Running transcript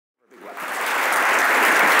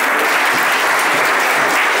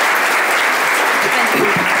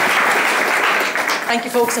Thank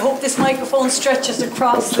you, folks. I hope this microphone stretches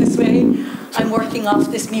across this way. I'm working off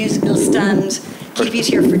this musical stand. Keep it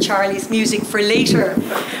here for Charlie's music for later.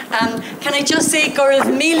 Can I just say, Gaurav,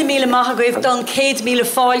 mille maith agaibh don céad míle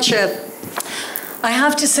fáilte. I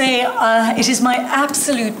have to say, it is my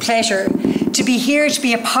absolute pleasure to be here to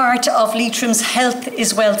be a part of Leitrim's Health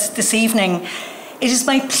is Wealth this evening. It is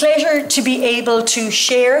my pleasure to be able to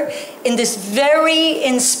share in this very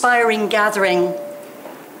inspiring gathering.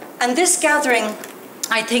 And this gathering,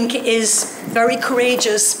 I think, is very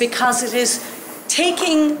courageous because it is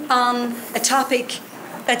taking on a topic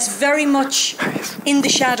that's very much in the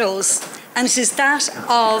shadows, and it is that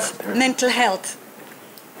of mental health.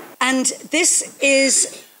 And this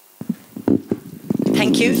is,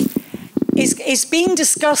 thank you, is being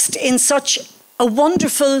discussed in such a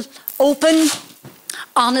wonderful, open,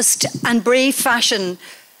 honest and brave fashion,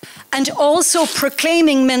 and also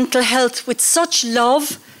proclaiming mental health with such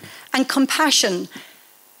love and compassion.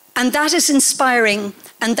 And that is inspiring,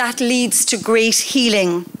 and that leads to great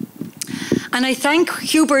healing. And I thank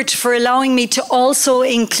Hubert for allowing me to also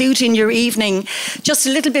include in your evening just a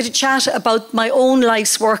little bit of chat about my own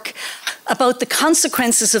life's work, about the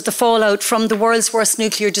consequences of the fallout from the world's worst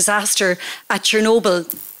nuclear disaster at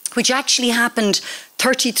Chernobyl, which actually happened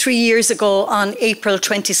 33 years ago on April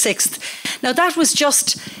 26th. Now that was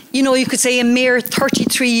just, you know, you could say a mere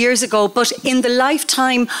 33 years ago, but in the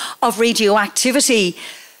lifetime of radioactivity,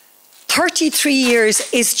 33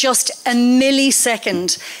 years is just a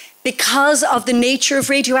millisecond. Because of the nature of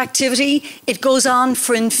radioactivity, it goes on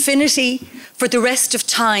for infinity, for the rest of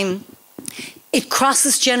time. It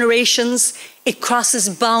crosses generations, it crosses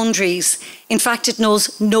boundaries. In fact, it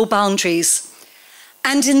knows no boundaries.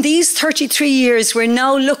 And in these 33 years, we're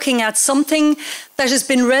now looking at something that has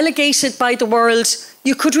been relegated by the world,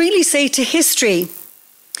 you could really say, to history.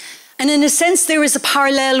 And in a sense, there is a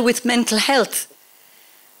parallel with mental health.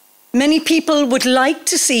 Many people would like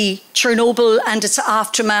to see Chernobyl and its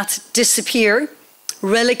aftermath disappear,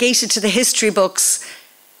 relegated to the history books,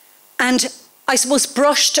 and I suppose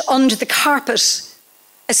brushed under the carpet.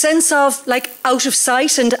 A sense of like out of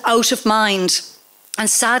sight and out of mind. And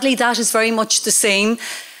sadly, that is very much the same,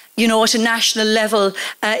 you know, at a national level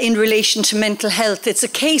in relation to mental health. It's a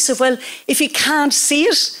case of, well, if you can't see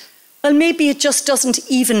it, well, maybe it just doesn't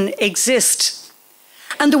even exist.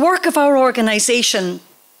 And the work of our organisation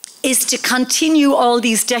is to continue all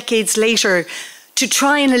these decades later to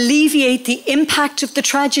try and alleviate the impact of the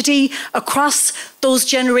tragedy across those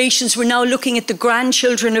generations. We're now looking at the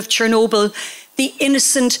grandchildren of Chernobyl, the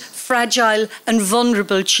innocent, fragile and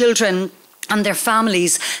vulnerable children and their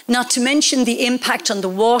families, not to mention the impact on the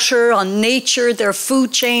water, on nature, their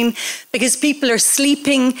food chain, because people are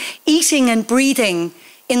sleeping, eating and breathing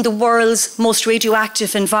in the world's most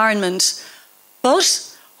radioactive environment.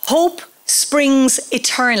 But hope springs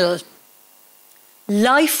eternal.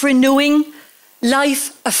 Life renewing,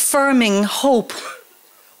 life affirming hope.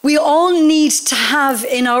 We all need to have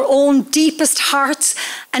in our own deepest hearts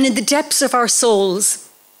and in the depths of our souls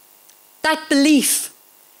that belief,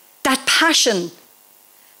 that passion,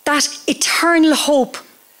 that eternal hope,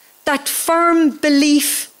 that firm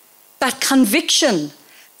belief, that conviction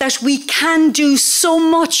that we can do so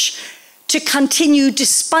much to continue,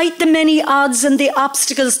 despite the many odds and the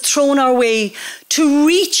obstacles thrown our way, to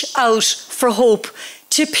reach out for hope,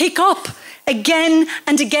 to pick up again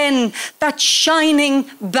and again that shining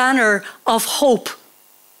banner of hope.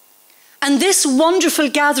 And this wonderful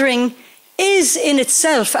gathering is in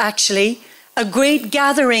itself actually a great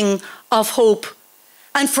gathering of hope.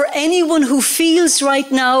 And for anyone who feels right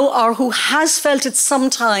now, or who has felt at some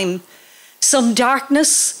time, some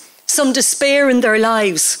darkness, some despair in their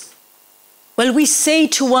lives, well, we say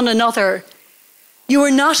to one another, you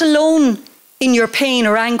are not alone in your pain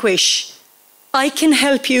or anguish. I can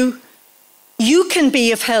help you. You can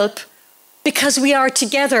be of help because we are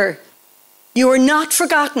together. You are not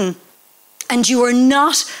forgotten and you are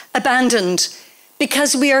not abandoned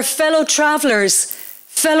because we are fellow travellers,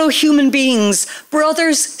 fellow human beings,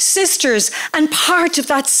 brothers, sisters, and part of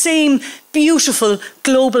that same beautiful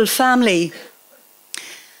global family.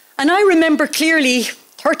 And I remember clearly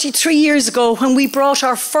 33 years ago when we brought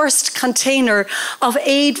our first container of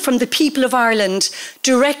aid from the people of Ireland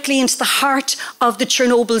directly into the heart of the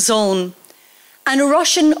Chernobyl zone. And a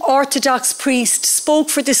Russian Orthodox priest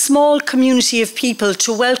spoke for this small community of people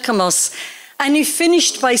to welcome us. And he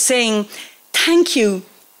finished by saying, thank you.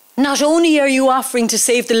 Not only are you offering to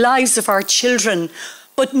save the lives of our children,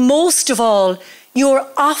 but most of all, you're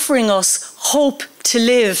offering us hope to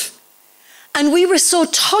live. And we were so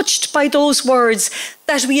touched by those words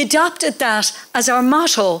that we adopted that as our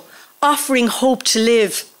motto, offering hope to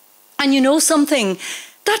live. And you know something?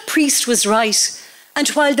 That priest was right. And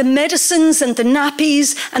while the medicines and the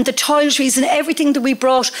nappies and the toiletries and everything that we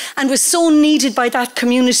brought and was so needed by that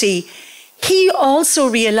community, he also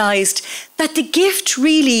realised that the gift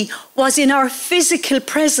really was in our physical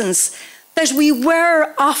presence, that we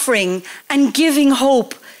were offering and giving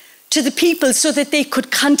hope to the people so that they could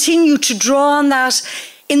continue to draw on that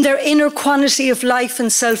in their inner quality of life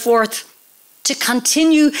and self-worth, to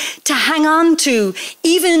continue to hang on to,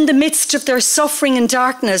 even in the midst of their suffering and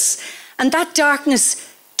darkness. And that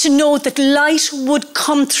darkness, to know that light would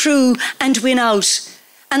come through and win out,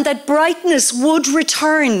 and that brightness would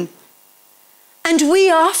return. And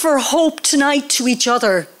we offer hope tonight to each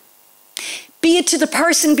other. Be it to the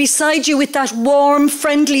person beside you with that warm,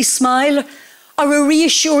 friendly smile, or a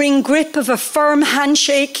reassuring grip of a firm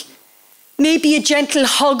handshake, maybe a gentle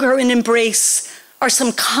hug or an embrace, or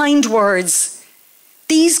some kind words.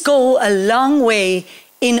 These go a long way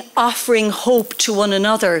in offering hope to one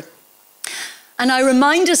another. And I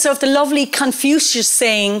remind us of the lovely Confucius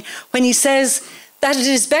saying when he says that it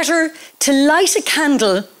is better to light a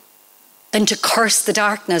candle than to curse the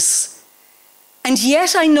darkness. And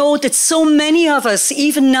yet I know that so many of us,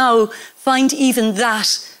 even now, find even that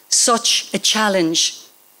such a challenge.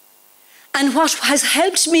 And what has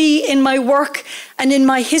helped me in my work and in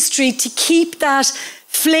my history to keep that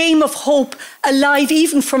flame of hope alive,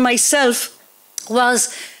 even for myself,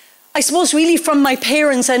 was, I suppose, really from my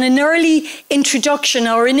parents, and an early introduction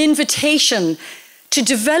or an invitation to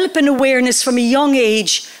develop an awareness from a young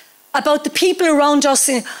age about the people around us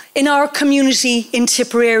in our community in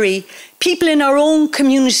Tipperary, people in our own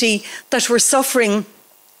community that were suffering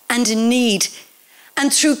and in need.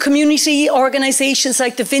 And through community organisations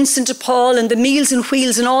like the Vincent de Paul and the Meals and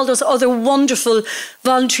Wheels and all those other wonderful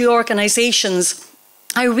voluntary organisations,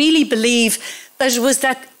 I really believe that it was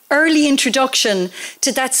that early introduction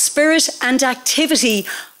to that spirit and activity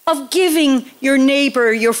of giving your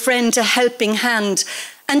neighbour, your friend, a helping hand.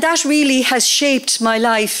 And that really has shaped my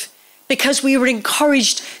life, because we were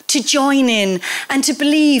encouraged to join in and to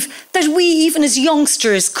believe that we, even as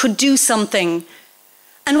youngsters, could do something.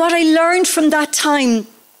 And what I learned from that time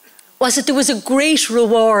was that there was a great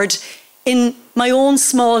reward in my own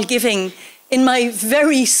small giving, in my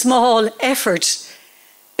very small effort,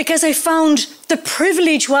 because I found the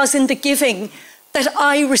privilege was in the giving, that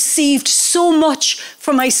I received so much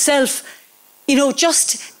for myself, you know,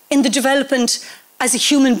 just in the development as a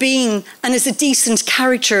human being and as a decent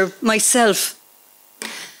character myself.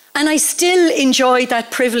 And I still enjoy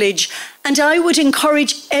that privilege. And I would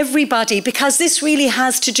encourage everybody, because this really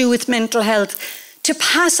has to do with mental health, to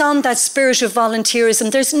pass on that spirit of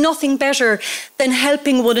volunteerism. There's nothing better than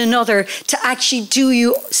helping one another to actually do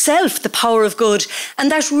yourself the power of good,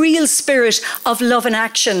 and that real spirit of love and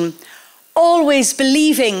action. Always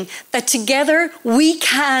believing that together we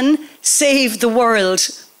can save the world.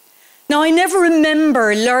 Now, I never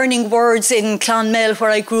remember learning words in Clonmel, where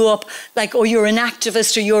I grew up, like, oh, you're an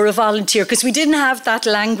activist or you're a volunteer, because we didn't have that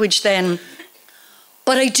language then.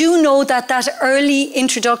 But I do know that that early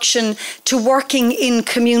introduction to working in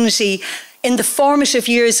community in the formative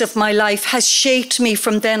years of my life has shaped me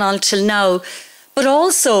from then on till now, but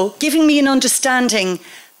also giving me an understanding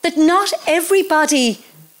that not everybody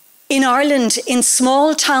in Ireland, in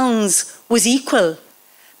small towns, was equal.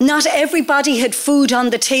 Not everybody had food on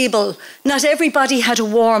the table. Not everybody had a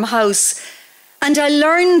warm house. And I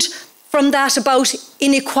learned from that about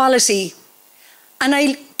inequality. And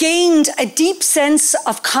I gained a deep sense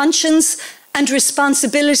of conscience and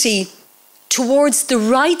responsibility towards the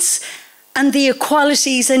rights and the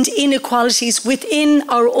equalities and inequalities within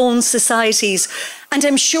our own societies. And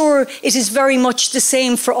I'm sure it is very much the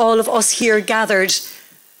same for all of us here gathered.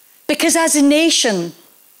 Because as a nation,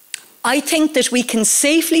 I think that we can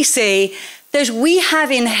safely say that we have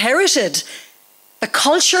inherited the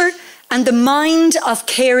culture and the mind of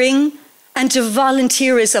caring and of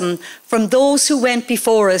volunteerism from those who went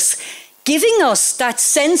before us, giving us that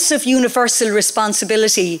sense of universal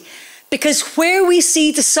responsibility. Because where we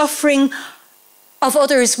see the suffering of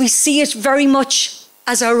others, we see it very much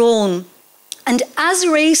as our own. And as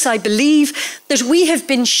a race, I believe that we have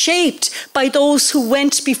been shaped by those who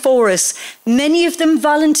went before us, many of them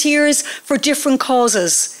volunteers for different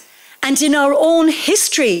causes. And in our own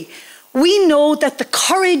history, we know that the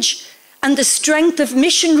courage and the strength of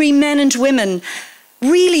missionary men and women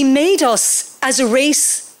really made us, as a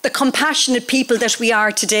race, the compassionate people that we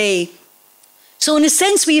are today. So in a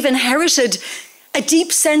sense, we've inherited a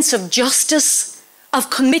deep sense of justice,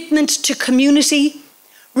 of commitment to community,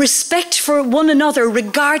 respect for one another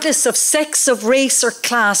regardless of sex, of race or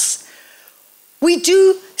class. We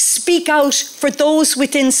do speak out for those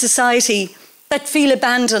within society that feel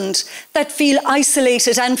abandoned, that feel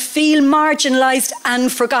isolated and feel marginalised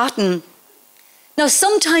and forgotten. Now,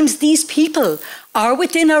 sometimes these people are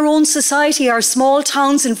within our own society, our small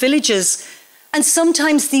towns and villages, and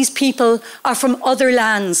sometimes these people are from other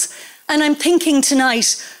lands. And I'm thinking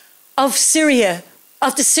tonight of Syria,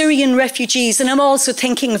 of the Syrian refugees, and I'm also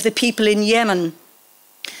thinking of the people in Yemen.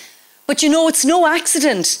 But you know, it's no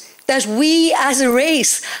accident that we as a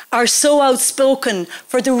race are so outspoken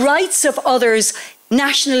for the rights of others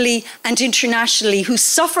nationally and internationally who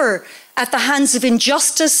suffer at the hands of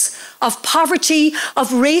injustice, of poverty, of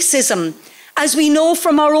racism, as we know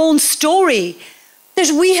from our own story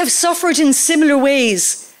that we have suffered in similar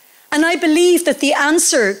ways. And I believe that the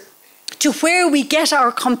answer to where we get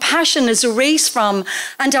our compassion as a race from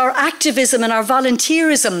and our activism and our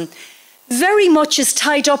volunteerism very much is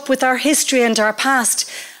tied up with our history and our past.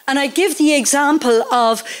 And I give the example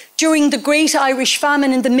of during the Great Irish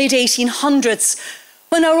Famine in the mid-1800s,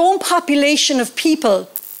 when our own population of people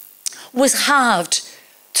was halved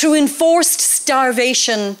through enforced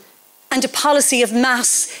starvation and a policy of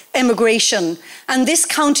mass emigration. And this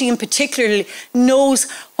county in particular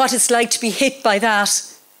knows what it's like to be hit by that.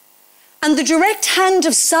 And the direct hand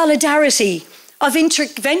of solidarity, of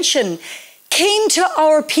intervention, came to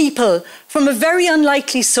our people from a very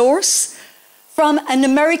unlikely source, from an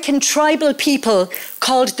American tribal people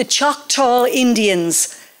called the Choctaw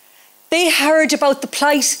Indians. They heard about the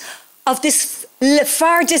plight of this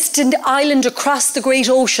far distant island across the great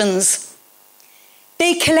oceans.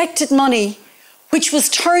 They collected money, which was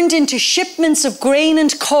turned into shipments of grain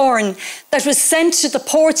and corn that was sent to the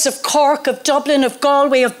ports of Cork, of Dublin, of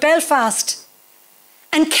Galway, of Belfast,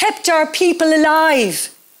 and kept our people alive.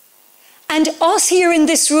 And us here in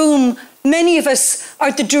this room, many of us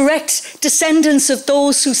are the direct descendants of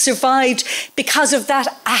those who survived because of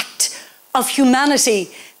that act of humanity,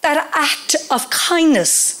 that act of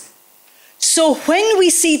kindness. So when we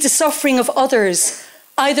see the suffering of others,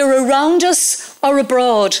 either around us or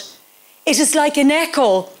abroad, it is like an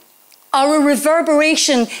echo or a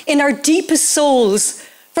reverberation in our deepest souls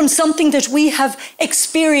from something that we have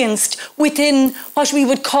experienced within what we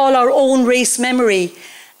would call our own race memory.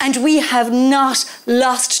 And we have not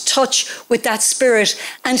lost touch with that spirit,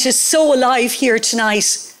 and it is so alive here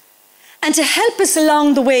tonight. And to help us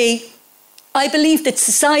along the way, I believe that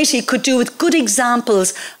society could do with good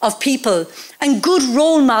examples of people and good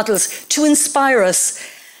role models to inspire us.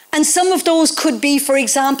 And some of those could be, for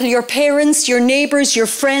example, your parents, your neighbours, your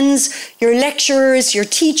friends, your lecturers, your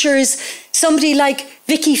teachers, somebody like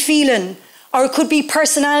Vicky Phelan, or it could be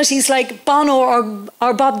personalities like Bono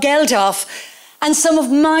or Bob Geldof. And some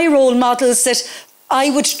of my role models that I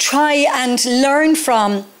would try and learn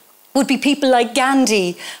from would be people like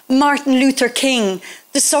Gandhi, Martin Luther King,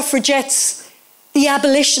 the suffragettes, the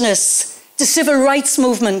abolitionists, the civil rights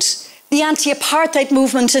movement, the anti-apartheid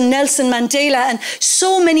movement, and Nelson Mandela, and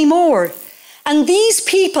so many more. And these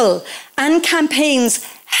people and campaigns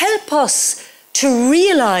help us to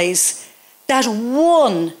realise that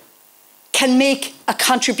one can make a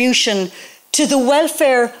contribution to the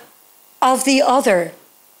welfare of the other,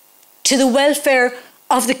 to the welfare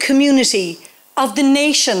of the community, of the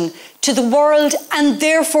nation, to the world, and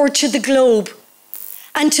therefore to the globe.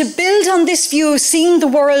 And to build on this view of seeing the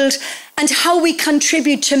world and how we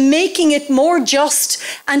contribute to making it more just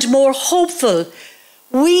and more hopeful,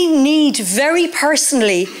 we need very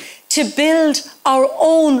personally to build our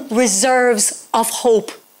own reserves of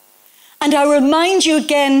hope. And I remind you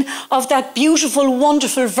again of that beautiful,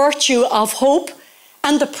 wonderful virtue of hope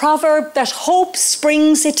and the proverb that hope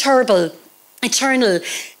springs eternal,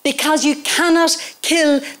 because you cannot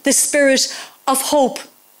kill the spirit of hope.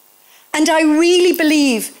 And I really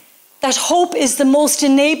believe that hope is the most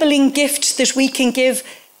enabling gift that we can give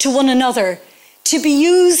to one another, to be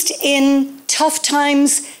used in tough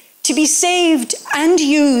times, to be saved and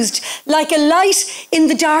used like a light in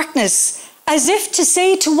the darkness, as if to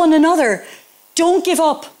say to one another, don't give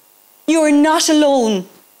up, you are not alone.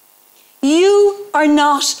 You are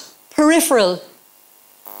not peripheral.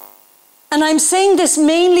 And I'm saying this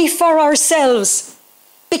mainly for ourselves,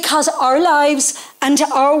 because our lives and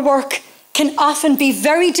our work can often be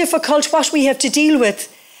very difficult what we have to deal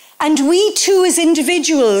with. And we too as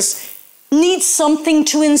individuals need something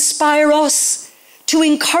to inspire us, to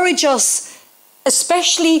encourage us,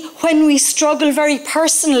 especially when we struggle very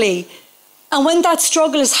personally and when that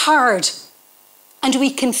struggle is hard and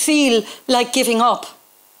we can feel like giving up.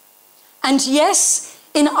 And yes,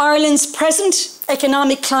 in Ireland's present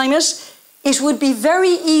economic climate, it would be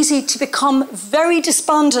very easy to become very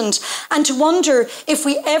despondent and to wonder if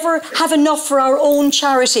we ever have enough for our own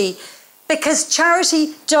charity, because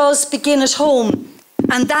charity does begin at home,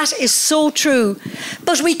 and that is so true.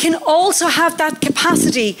 But we can also have that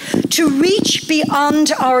capacity to reach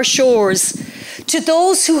beyond our shores, to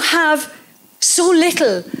those who have so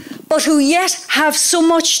little, but who yet have so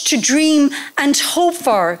much to dream and hope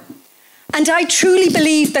for. And I truly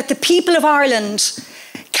believe that the people of Ireland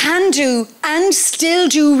can do and still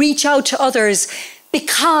do reach out to others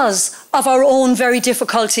because of our own very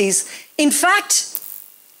difficulties. In fact,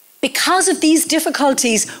 because of these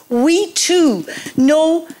difficulties, we too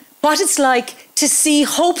know what it's like to see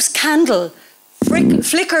hope's candle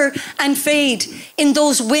flicker and fade in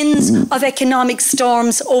those winds of economic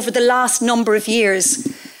storms over the last number of years.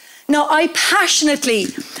 Now, I passionately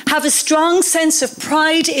have a strong sense of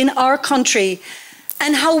pride in our country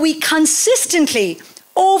and how we consistently,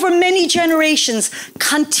 over many generations,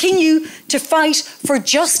 continue to fight for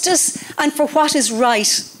justice and for what is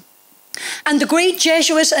right. And the great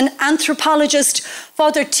Jesuit and anthropologist,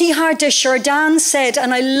 Father Teilhard de Chardin, said,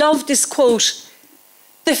 and I love this quote,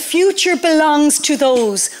 "The future belongs to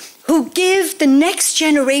those who give the next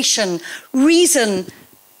generation reason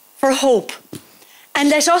for hope. And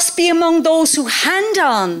let us be among those who hand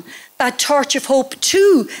on that torch of hope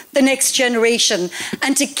to the next generation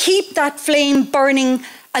and to keep that flame burning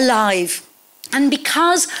alive." And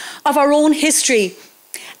because of our own history,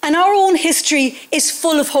 and our own history is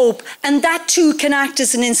full of hope, and that too can act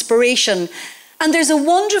as an inspiration. And there's a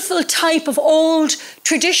wonderful type of old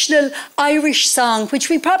traditional Irish song, which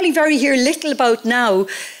we probably very hear little about now,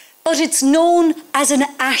 but it's known as an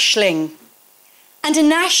ashling. And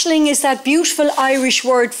an ashling is that beautiful Irish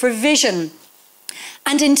word for vision.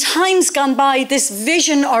 And in times gone by, this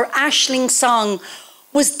vision or ashling song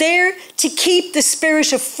was there to keep the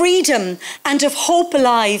spirit of freedom and of hope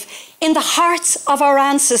alive in the hearts of our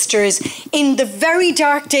ancestors in the very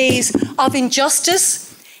dark days of injustice,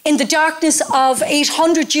 in the darkness of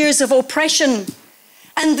 800 years of oppression,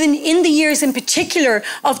 and then in the years in particular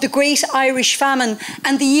of the Great Irish Famine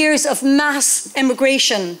and the years of mass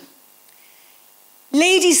immigration.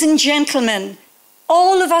 Ladies and gentlemen,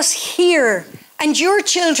 all of us here, and your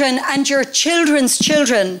children and your children's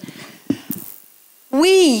children,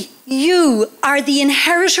 you are the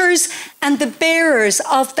inheritors and the bearers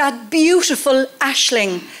of that beautiful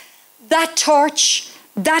ashling, that torch,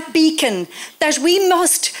 that beacon that we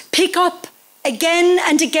must pick up again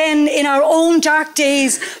and again in our own dark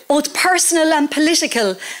days, both personal and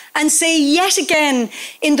political, and say yet again,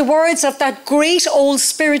 in the words of that great old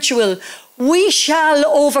spiritual, we shall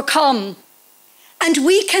overcome. And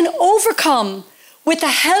we can overcome with the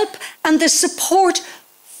help and the support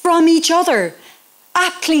from each other.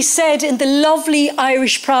 Aptly said in the lovely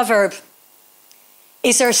Irish proverb,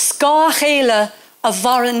 is our ska chéile a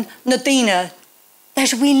bharan na daoine,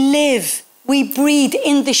 that we live, we breathe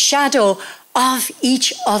in the shadow of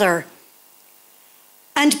each other.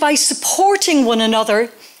 And by supporting one another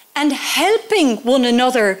and helping one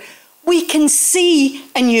another, we can see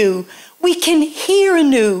anew, we can hear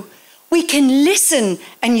anew, we can listen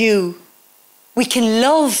anew, we can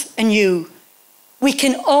love anew. We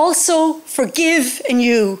can also forgive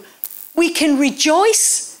anew. We can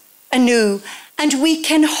rejoice anew, and we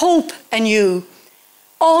can hope anew.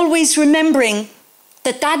 Always remembering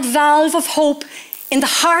that that valve of hope in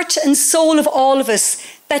the heart and soul of all of us,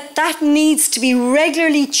 that needs to be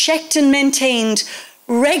regularly checked and maintained,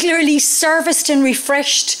 regularly serviced and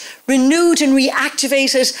refreshed, renewed and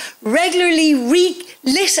reactivated, regularly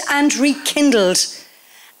relit and rekindled.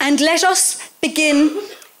 And let us begin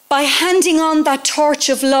by handing on that torch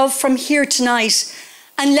of love from here tonight,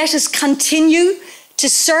 and let us continue to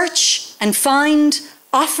search and find,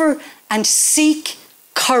 offer and seek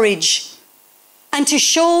courage, and to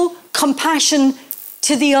show compassion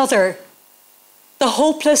to the other, the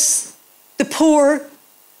hopeless, the poor,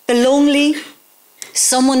 the lonely,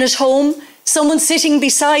 someone at home, someone sitting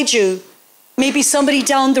beside you, maybe somebody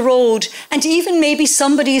down the road, and even maybe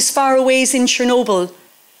somebody as far away as in Chernobyl.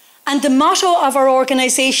 And the motto of our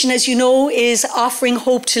organisation, as you know, is offering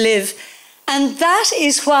hope to live. And that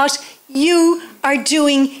is what you are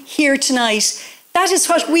doing here tonight. That is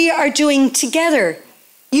what we are doing together.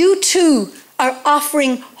 You too are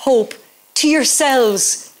offering hope to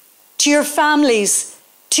yourselves, to your families,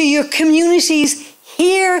 to your communities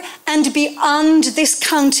here and beyond this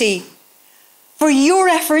county. For your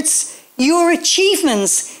efforts, your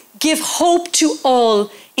achievements give hope to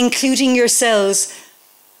all, including yourselves.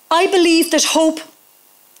 I believe that hope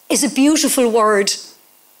is a beautiful word.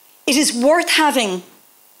 It is worth having.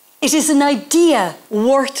 It is an idea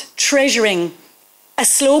worth treasuring, a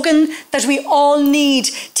slogan that we all need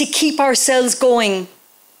to keep ourselves going.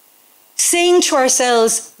 Saying to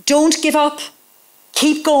ourselves, don't give up,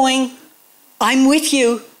 keep going, I'm with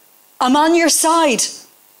you, I'm on your side,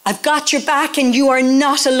 I've got your back and you are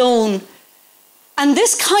not alone. And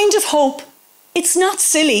this kind of hope, it's not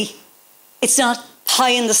silly, it's not pie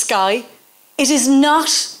in the sky, it is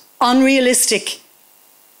not unrealistic.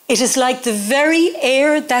 It is like the very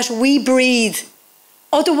air that we breathe.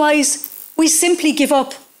 Otherwise, we simply give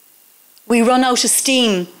up. We run out of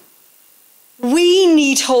steam. We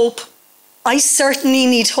need hope. I certainly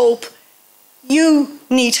need hope. You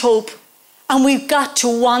need hope. And we've got to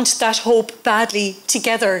want that hope badly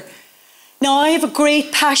together. Now, I have a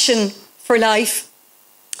great passion for life.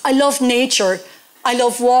 I love nature. I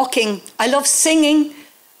love walking. I love singing.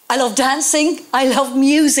 I love dancing. I love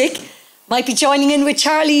music. Might be joining in with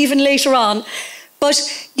Charlie even later on.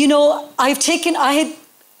 But, you know, I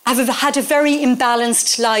have had a very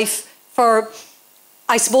imbalanced life for,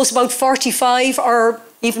 I suppose, about 45 or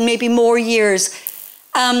even maybe more years,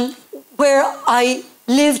 where I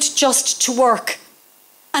lived just to work.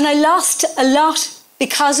 And I lost a lot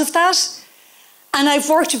because of that. And I've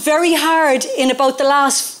worked very hard in about the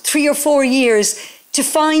last 3 or 4 years to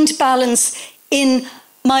find balance in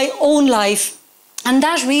my own life. And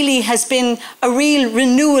that really has been a real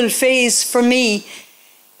renewal phase for me,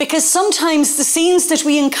 because sometimes the scenes that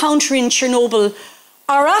we encounter in Chernobyl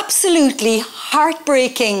are absolutely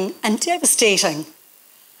heartbreaking and devastating.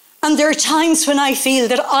 And there are times when I feel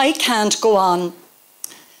that I can't go on.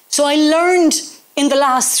 So I learned in the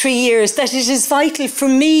last 3 years that it is vital for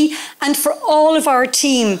me and for all of our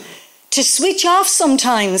team to switch off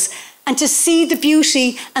sometimes and to see the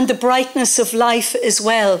beauty and the brightness of life as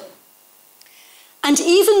well. And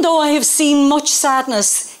even though I have seen much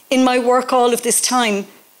sadness in my work all of this time,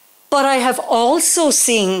 but I have also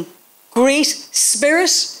seen great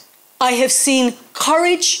spirit, I have seen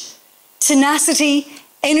courage, tenacity,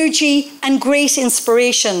 energy, and great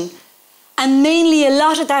inspiration. And mainly a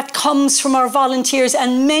lot of that comes from our volunteers,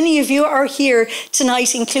 and many of you are here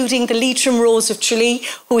tonight, including the Leitrim Rose of Tralee,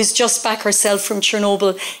 who is just back herself from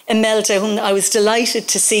Chernobyl, Imelda, whom I was delighted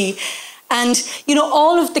to see. And, you know,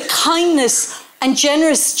 all of the kindness and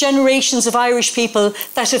generous generations of Irish people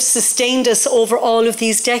that have sustained us over all of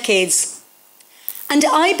these decades. And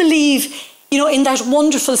I believe, you know, in that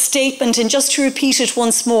wonderful statement, and just to repeat it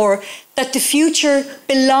once more, that the future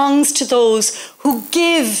belongs to those who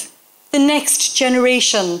give the next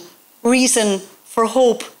generation reason for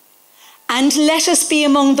hope. And let us be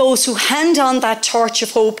among those who hand on that torch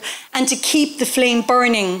of hope and to keep the flame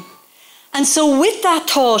burning. And so with that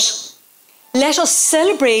thought, let us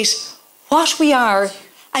celebrate what we are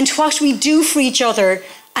and what we do for each other,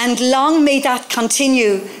 and long may that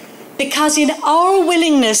continue, because in our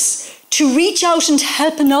willingness to reach out and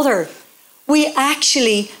help another, we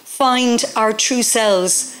actually find our true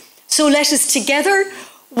selves. So let us together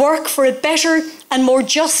work for a better and more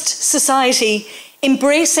just society,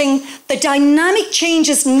 embracing the dynamic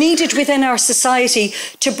changes needed within our society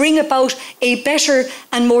to bring about a better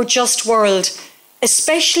and more just world,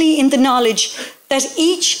 especially in the knowledge that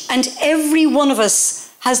each and every one of us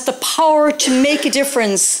has the power to make a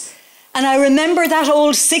difference. And I remember that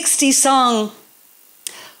old 60s song,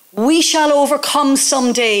 "We shall overcome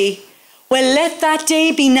someday." Well, let that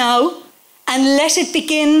day be now, and let it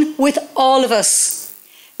begin with all of us.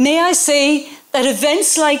 May I say that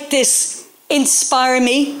events like this inspire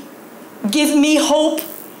me, give me hope,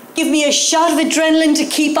 give me a shot of adrenaline to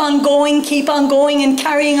keep on going and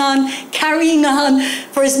carrying on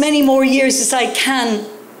for as many more years as I can,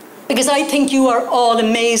 because I think you are all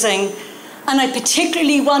amazing. And I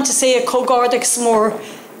particularly want to say a cógardach more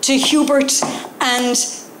to Hubert and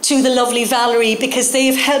to the lovely Valerie, because they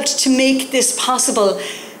have helped to make this possible.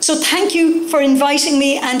 So thank you for inviting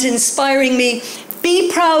me and inspiring me.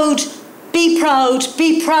 Be proud, be proud,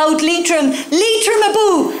 be proud, Leitrim. Leitrim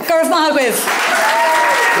Abu, Gurv Mahagwiv.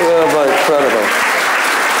 Oh, incredible.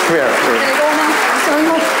 Come here. Can I go now? Sorry.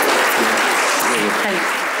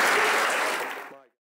 Thanks.